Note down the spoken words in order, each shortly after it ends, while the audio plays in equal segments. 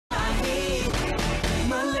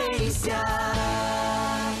Malaysia.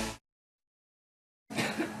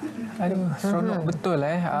 Aduh, seronok betul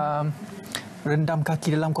rendam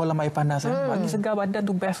kaki dalam kolam air panas. Bagi segar badan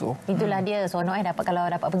tu best tu. Itulah dia seronok kalau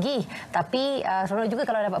dapat pergi. Tapi seronok juga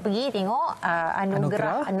kalau dapat pergi tengok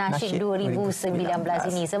Anugerah Nasyid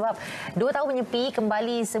 2019 ini. Sebab 2 tahun menyepi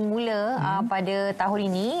kembali semula pada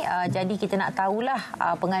tahun ini. Jadi kita nak tahulah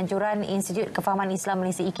penganjuran Institut Kefahaman Islam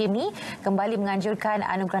Malaysia Ikim ni kembali menganjurkan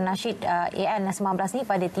Anugerah Nasyid AN19 ni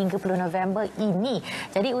pada 30 November ini.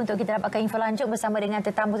 Jadi untuk kita dapatkan info lanjut bersama dengan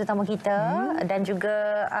tetamu-tetamu kita dan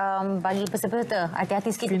juga bagi peserta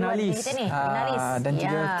hati-hati sikit finalis kita ni. Finalis. Dan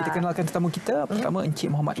juga kita kenalkan tetamu kita. Pertama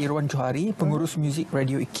Encik Muhammad Irwan Johari, pengurus muzik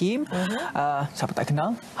Radio Ikim. Siapa tak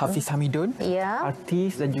kenal, Hafiz Hamidun,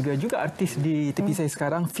 artis dan juga artis di tepi saya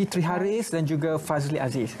sekarang, Fitri Haris dan juga Fazli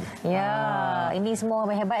Aziz. Ini semua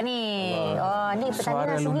hebat ni. Ni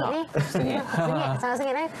pertandingan sengit ni. Sengit, sangat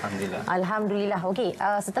sengit Alhamdulillah. Okey,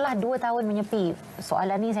 setelah 2 tahun menyepi,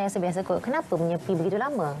 soalan ni saya rasa biasa kot. Kenapa menyepi begitu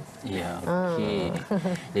lama? Ya, okey.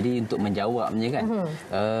 Jadi untuk menjawabnya kan,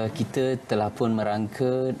 kita telah pun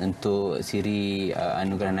merangka untuk siri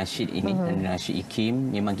Anugerah Nasyid ini, Nasyid Ikim.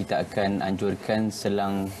 Memang kita akan anjurkan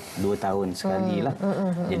selang 2 tahun sekali lah.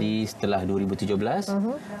 Jadi setelah 2017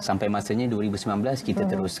 sampai masanya 2019 kita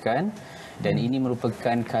teruskan, dan ini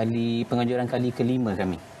merupakan penganjuran kali kelima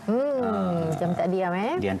kami. Diam tak diam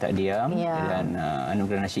Diam tak diam. Dan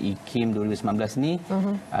Anugerah Nasyid Ikim 2019 ni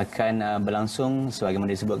akan berlangsung sebagaimana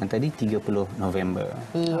disebutkan tadi 30 November.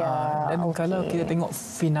 Dan kalau kita tengok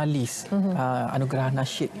finalis Anugerah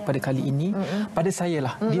Nasyid pada kali ini, pada saya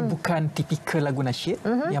lah, dia bukan tipikal lagu nasyid,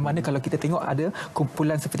 yang mana kalau kita tengok ada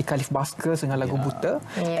kumpulan seperti Khalif Baskers dengan lagu Buta,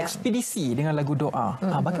 Ekspedisi dengan lagu Doa.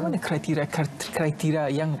 Bagaimana kriteria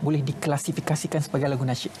yang boleh diklasifikasikan sebagai lagu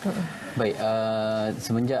nasyid? Baik,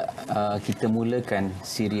 semenjak kita mulakan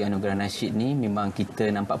siri Anugerah Nasyid ni, memang kita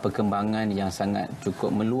nampak perkembangan yang sangat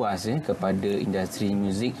cukup meluas kepada industri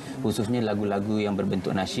muzik, khususnya lagu-lagu yang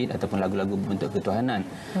berbentuk nasyid ataupun lagu-lagu berbentuk ketuhanan.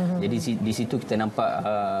 Jadi di situ kita nampak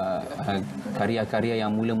karya-karya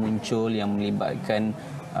yang mula muncul yang melibatkan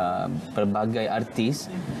pelbagai artis.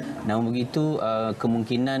 Namun begitu,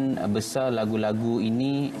 kemungkinan besar lagu-lagu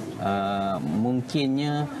ini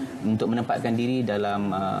mungkinnya untuk menempatkan diri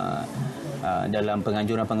dalam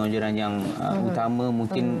penganjuran-penganjuran yang utama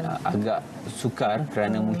mungkin agak sukar,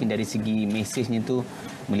 kerana mungkin dari segi mesejnya tu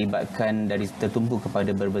melibatkan dari tertumpu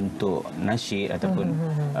kepada berbentuk nasyid ataupun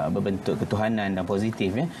berbentuk ketuhanan dan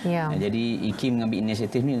positif Jadi Ikim mengambil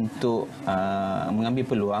inisiatif ni untuk mengambil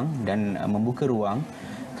peluang dan membuka ruang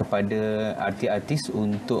kepada artis-artis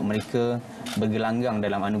untuk mereka bergelanggang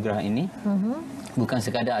dalam anugerah ini. Bukan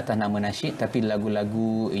sekadar atas nama nasyid, tapi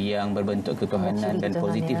lagu-lagu yang berbentuk ketuhanan dan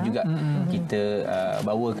positif juga kita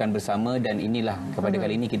bawakan bersama. Dan inilah kepada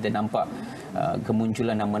kali ini kita nampak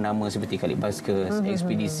kemunculan nama-nama seperti Khalif Baskers,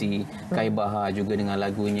 Ekspedisi, Kai Bahar juga dengan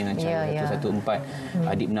lagunya Cahaya 114,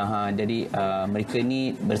 Adib Nahar. Jadi mereka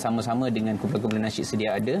ni bersama-sama dengan kumpulan-kumpulan nasyid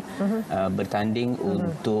sedia ada bertanding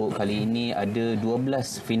untuk kali ini ada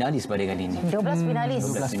 12 finalis pada kali ini. 12 finalis.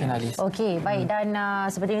 12 finalis. Okey, baik. Dan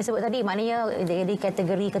seperti yang disebut tadi, maknanya di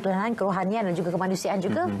kategori ketuhanan, kerohanian dan juga kemanusiaan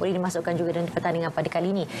juga boleh dimasukkan juga dalam pertandingan pada kali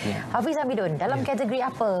ini. Hafiz Hamidun, dalam kategori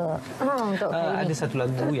apa untuk kali ini? Ada satu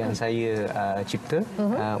lagu yang saya cipta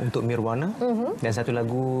untuk Mirwana, dan satu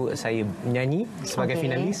lagu saya menyanyi sebagai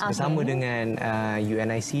finalis bersama dengan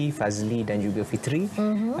UNIC, Fazli dan juga Fitri.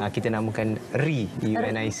 Kita namakan RI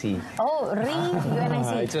UNIC. Oh, RI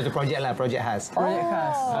UNIC. Itu satu projek lah, projek khas. Projek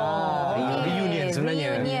khas. Reunion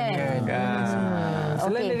sebenarnya.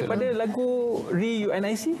 Selain daripada lagu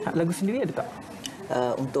Re-UNIC, lagu sendiri ada tak?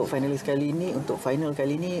 Untuk finalis kali ini, untuk final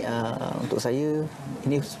kali ini, untuk saya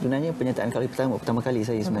ini sebenarnya penyertaan kali pertama kali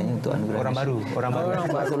saya sebenarnya untuk Anugerah orang baru.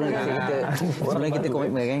 Sebelum kita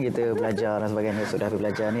komitmen kan, kita belajar dan sebagainya. Sudah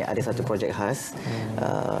belajar ni ada satu projek khas,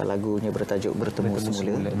 lagunya bertajuk Bertemu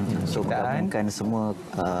Semula. So menggabungkan semua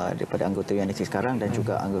daripada anggota UNIC sekarang dan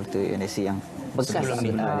juga anggota UNIC yang bekas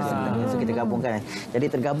sebenarnya. So kita gabungkan. Jadi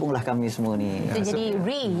tergabunglah kami semua ni. Jadi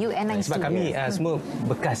Re-UNIC. Sebab kami semua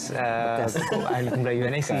bekas ahli kumpulan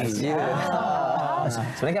UNIC.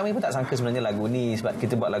 Sebenarnya kami pun tak sangka sebenarnya lagu ni, sebab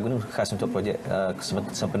kita buat lagu ni khas untuk projek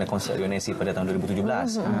sempena konsert UNIC pada tahun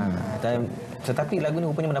 2017. Tetapi lagu ni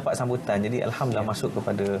rupanya mendapat sambutan. Jadi alhamdulillah masuk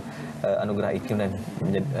kepada Anugerah Ikim dan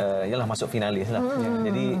ialah masuk finalis lah.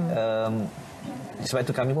 Jadi sebab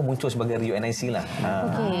itu kami pun muncul sebagai UNIC lah.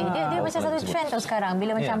 Okey, dia macam satu trend tau sekarang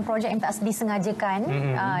bila macam projek yang tak disengajakan,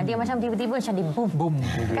 dia macam tiba-tiba macam di boom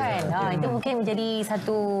kan. Itu mungkin menjadi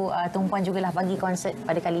satu tumpuan jugalah bagi konsert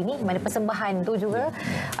pada kali ini, mana persembahan tu juga.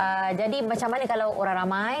 Jadi macam mana kalau orang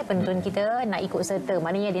ramai penonton kita nak ikut serta,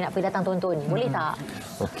 maknanya dia nak pergi datang tonton, boleh tak?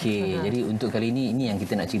 Okey, jadi untuk kali ini yang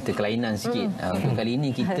kita nak cerita kelainan sikit. Untuk kali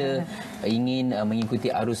ini kita ingin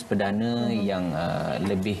mengikuti arus perdana yang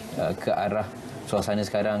lebih ke arah suasana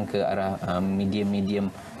sekarang, ke arah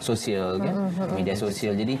medium-medium sosial kan, media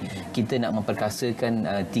sosial. Jadi kita nak memperkasakan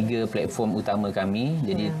 3 platform utama kami.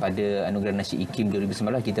 Jadi pada Anugerah Nasyid Ikim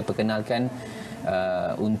 2019 kita perkenalkan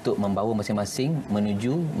untuk membawa masing-masing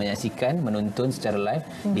menuju menyaksikan, menonton secara live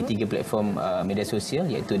di 3 platform media sosial,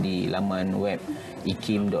 iaitu di laman web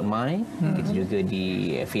ikim.my, kita juga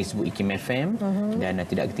di Facebook Ikim FM, dan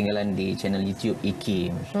tidak ketinggalan di channel YouTube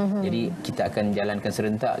Ikim. Jadi kita akan jalankan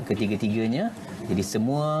serentak ketiga-tiganya. Jadi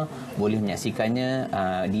semua boleh menyaksikannya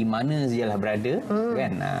di mana sajalah berada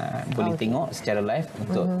kan, boleh tengok secara live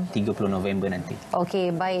untuk 30 November nanti.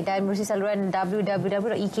 Okey, baik, dan melalui saluran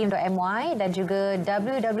www.ikim.my dan juga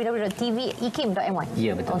www.tvikim.my.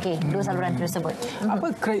 Ya, betul. Okey, 2 saluran tersebut.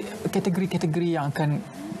 Apa kategori-kategori yang akan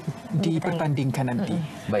dipertandingkan nanti?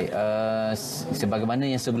 Baik, sebagaimana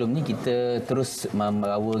yang sebelum ni kita terus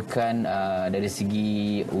membawakan dari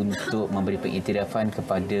segi untuk memberi pengiktirafan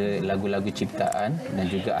kepada lagu-lagu ciptaan dan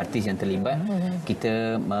juga artis yang terlibat.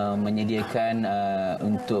 Kita menyediakan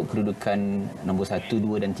untuk kedudukan nombor 1,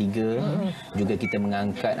 2 dan 3. Juga kita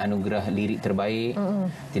mengangkat anugerah lirik terbaik.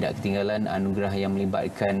 Tidak ketinggalan anugerah yang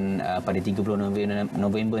melibatkan pada 30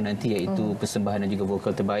 November nanti, iaitu persembahan dan juga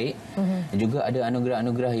vokal terbaik. Dan juga ada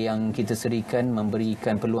anugerah-anugerah yang kita serikan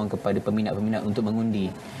memberikan peluang kepada peminat-peminat untuk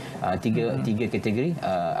mengundi. Tiga kategori,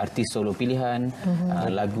 artis solo pilihan,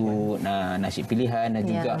 lagu nasyid pilihan dan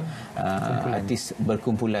juga artis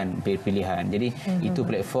berkumpulan pilihan. Jadi itu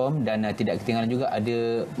platform, dan tidak ketinggalan juga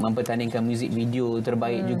ada mempertandingkan muzik video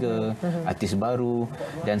terbaik juga, artis baru,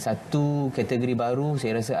 dan satu kategori baru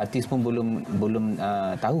saya rasa artis pun belum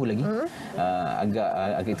tahu lagi.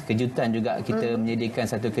 Agak kejutan juga, kita menyediakan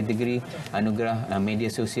satu kategori anugerah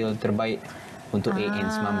media sosial terbaik untuk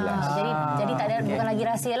AN19. Jadi tak ada, bukan lagi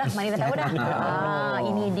rahsia lah. Mana dah tahu dah.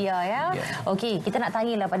 Ini dia ya. Okey, kita nak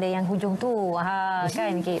tanyalah pada yang hujung tu.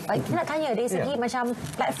 Kan, okay. Kita nak tanya dari segi macam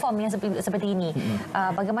platform yang seperti ini.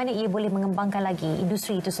 Bagaimana ia boleh mengembangkan lagi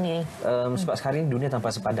industri itu sendiri? Sebab sekarang dunia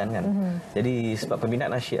tanpa sepadan kan. Jadi sebab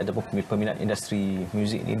peminat nasyid ataupun peminat industri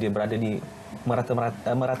muzik ni dia berada di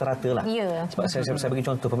merata-rata lah. Sebab saya bagi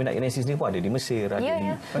contoh, peminat UNIC sendiri pun ada di Mesir, ada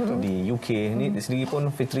di UK. Ni sendiri pun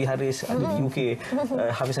Fitri Haris ada di UK.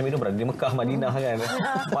 Hafiz Hamidun berada di Mekah, Madinah kan.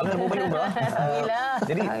 Malah mau balik umrah.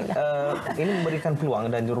 Jadi ini memberikan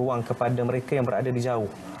peluang dan ruang kepada mereka yang berada di jauh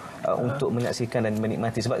untuk menyaksikan dan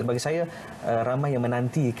menikmati. Sebab bagi saya ramai yang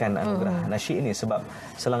menantikan anugerah nasyid ini, sebab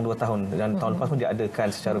selang 2 tahun dan tahun lepas pun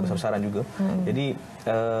diadakan secara besar-besaran juga. Jadi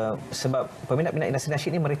sebab peminat-peminat industri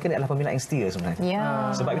nasyid ni, mereka ni adalah peminat yang setia sebenarnya.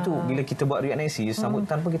 Sebab itu bila kita buat UNIC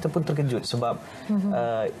sambutan pun kita pun terkejut, sebab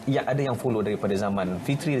yang ada yang follow daripada zaman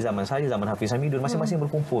Fitri, zaman saya, zaman Hafiz Hamidun, masing-masing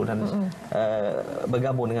berkumpul dan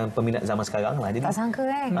bergabung dengan peminat zaman sekarang lah. Jadi tak sangka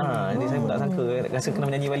kan. Jadi saya pun tak sangka, rasa kena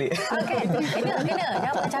menyanyi balik. Okey, kena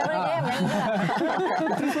jangan cara dia menyanyi lah.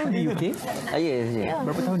 Di UK? Ya.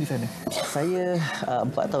 Berapa tahun di sana? Saya 4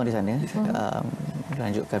 tahun di sana.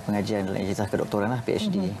 Melanjutkan pengajian dalam ijazah kedoktoran lah,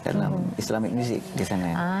 PhD dalam Islamic Music di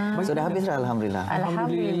sana. So dah habis dah, Alhamdulillah.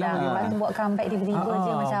 Lepas tu buat comeback tiba-tiba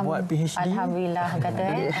je macam buat PhD. Alhamdulillah kata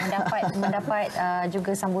mendapat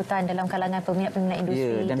juga sambutan dalam kalangan peminat-peminat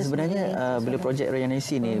industri. Dan sebenarnya bila projek UNIC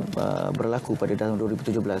ni berlaku pada tahun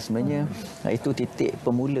 2017, sebenarnya itu titik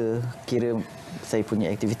pemula kira saya punya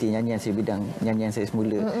aktiviti nyanyian, saya bidang nyanyian saya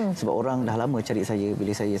semula. Sebab orang dah lama cari saya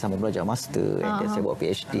bila saya sama belajar master, dan saya buat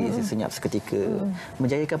PhD, saya senyap seketika.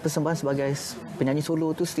 Menjayakan persembahan sebagai penyanyi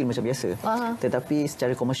solo tu still macam biasa. Tetapi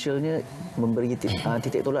secara komersialnya memberi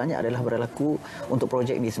titik tolaknya adalah berlaku untuk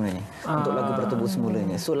projek ni sebenarnya. Untuk lagu bertemu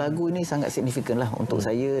semulanya. So lagu ini sangat signifikan lah untuk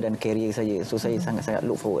saya dan karier saya. So saya sangat-sangat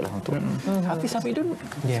look forward lah untuk Hafiz Hamidun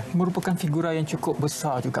merupakan figura yang cukup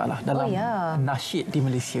besar jugalah dalam nasyid di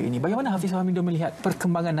Malaysia ini. Bagaimana Hafiz Hamidun melihat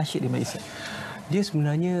perkembangan nasyid di Malaysia? Dia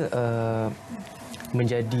sebenarnya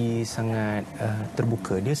menjadi sangat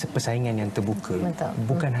terbuka. Dia persaingan yang terbuka.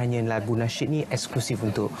 Bukan hanya lagu nasyid ni eksklusif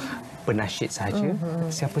untuk penasyid saja,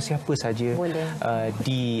 siapa-siapa saja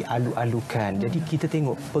dialu-alukan. Jadi kita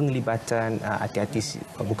tengok penglibatan artis-artis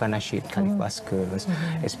bukan nasyid, Khalif Baskers,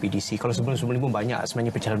 SPDC. Kalau sebelum-sebelum ni pun banyak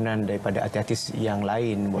sebenarnya pencalonan daripada artis-artis yang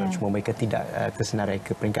lain, cuma mereka tidak tersenarai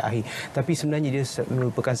ke peringkat akhir. Tapi sebenarnya dia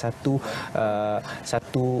merupakan satu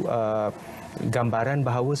gambaran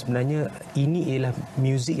bahawa sebenarnya ini ialah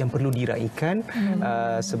muzik yang perlu diraikan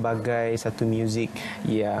sebagai satu muzik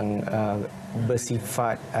yang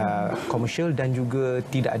bersifat komersial dan juga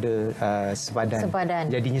tidak ada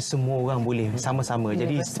sepadan. Jadinya semua orang boleh sama-sama.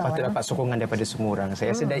 Jadi sepatutnya dapat sokongan daripada semua orang.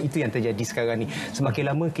 Saya rasa dan itu yang terjadi sekarang ni.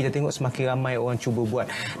 Semakin lama kita tengok semakin ramai orang cuba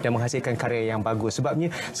buat dan menghasilkan karya yang bagus.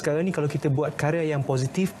 Sebabnya sekarang ni kalau kita buat karya yang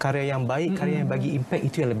positif, karya yang baik, karya yang bagi impact,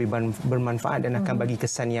 itu yang lebih bermanfaat dan akan bagi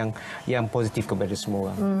kesan yang positif kepada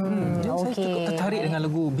semua orang. Saya cukup tertarik dengan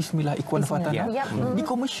lagu Bismillah Ikhwan Fatana.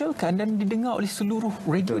 Dikomersialkan dan didengar oleh seluruh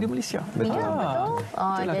radio di Malaysia. Betul. Betul.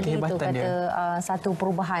 Jadi itu kata satu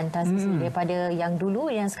perubahan transisi daripada yang dulu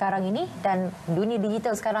yang sekarang ini dan dunia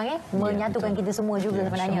digital sekarang menyatukan kita semua juga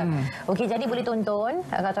sebenarnya. Okey, jadi boleh tonton.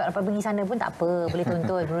 Kalau tak dapat pergi sana pun tak apa, boleh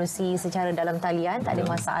tonton menerusi secara dalam talian, tak ada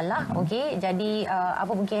masalah. Okey, jadi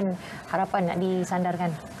apa mungkin harapan nak disandarkan?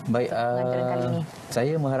 Baik, kali ini.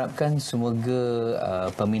 saya mengharapkan semoga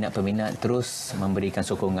peminat-peminat terus memberikan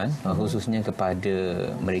sokongan khususnya kepada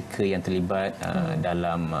mereka yang terlibat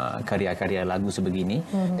dalam karya-karya lagu sebegini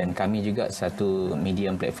dan kami juga satu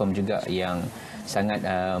medium platform juga yang sangat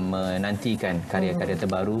menantikan karya-karya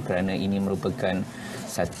terbaru kerana ini merupakan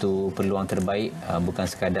satu peluang terbaik bukan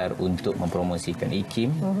sekadar untuk mempromosikan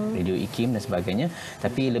Ikim, radio Ikim dan sebagainya,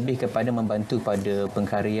 tapi lebih kepada membantu pada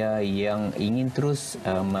pengkarya yang ingin terus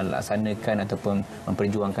melaksanakan ataupun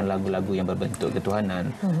memperjuangkan lagu-lagu yang berbentuk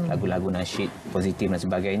ketuhanan, lagu-lagu nasyid positif dan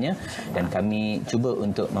sebagainya, dan kami cuba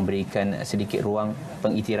untuk memberikan sedikit ruang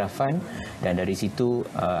pengiktirafan dan dari situ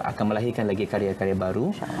akan melahirkan lagi karya-karya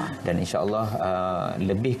baru dan insya-Allah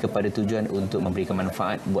lebih kepada tujuan untuk memberikan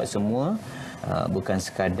manfaat buat semua. Bukan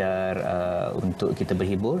sekadar untuk kita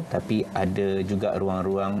berhibur tapi ada juga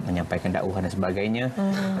ruang-ruang menyampaikan dakwah dan sebagainya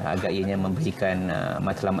agar ianya memberikan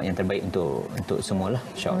matlamat yang terbaik untuk semualah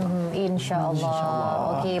insya-Allah.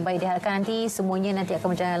 Insya-Allah. Okey, baik, diharapkan nanti semuanya nanti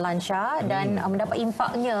akan berjalan lancar dan mendapat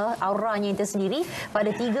impaknya, auranya itu sendiri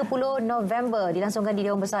pada 30 November dilangsungkan di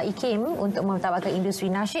Dewan Besar Ikim untuk memtabakkan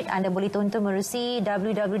industri nasyid. Anda boleh tonton menerusi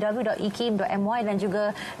www.ikim.my dan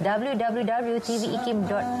juga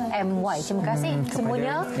www.tvikim.my. Terima kasih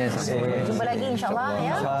semuanya. Jumpa lagi insya-Allah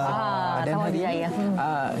ya. Dan hari ini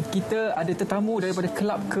kita ada tetamu daripada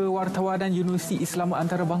Kelab Kewartawanan Universiti Islam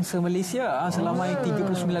Antarabangsa Malaysia selama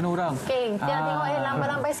 39 orang. Okey, kita tengok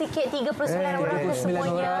lambai-lambai sikit 39 orang tu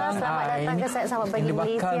semuanya. Selamat datang ke Set Selamat Pagi Malaysia.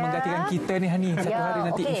 Ini bakal menggantikan kita ni Hani satu hari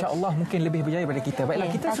nanti insya-Allah mungkin lebih berjaya daripada kita.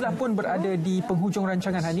 Baiklah, kita sudah pun berada di penghujung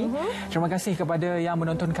rancangan Hani. Terima kasih kepada yang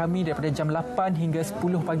menonton kami daripada jam 8 hingga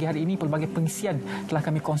 10 pagi hari ini. Pelbagai pengisian telah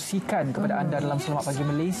kami kongsikan kepada anda dalam Selamat Pagi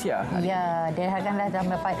Malaysia. Ya, diharapkanlah dalam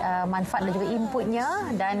dapat manfaat dan juga inputnya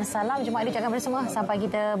dan salam Jumaat diucapkan kepada semua sampai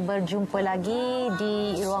kita berjumpa lagi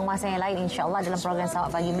di ruang masa yang lain insya-Allah dalam program Selamat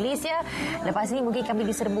Pagi Malaysia. Lepas ini mungkin kami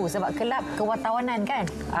diserbu sebab kelab kewartawanan kan.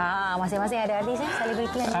 Masing-masing ada artis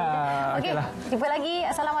selebriti. Okey, jumpa lagi.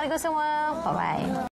 Assalamualaikum semua. Bye bye.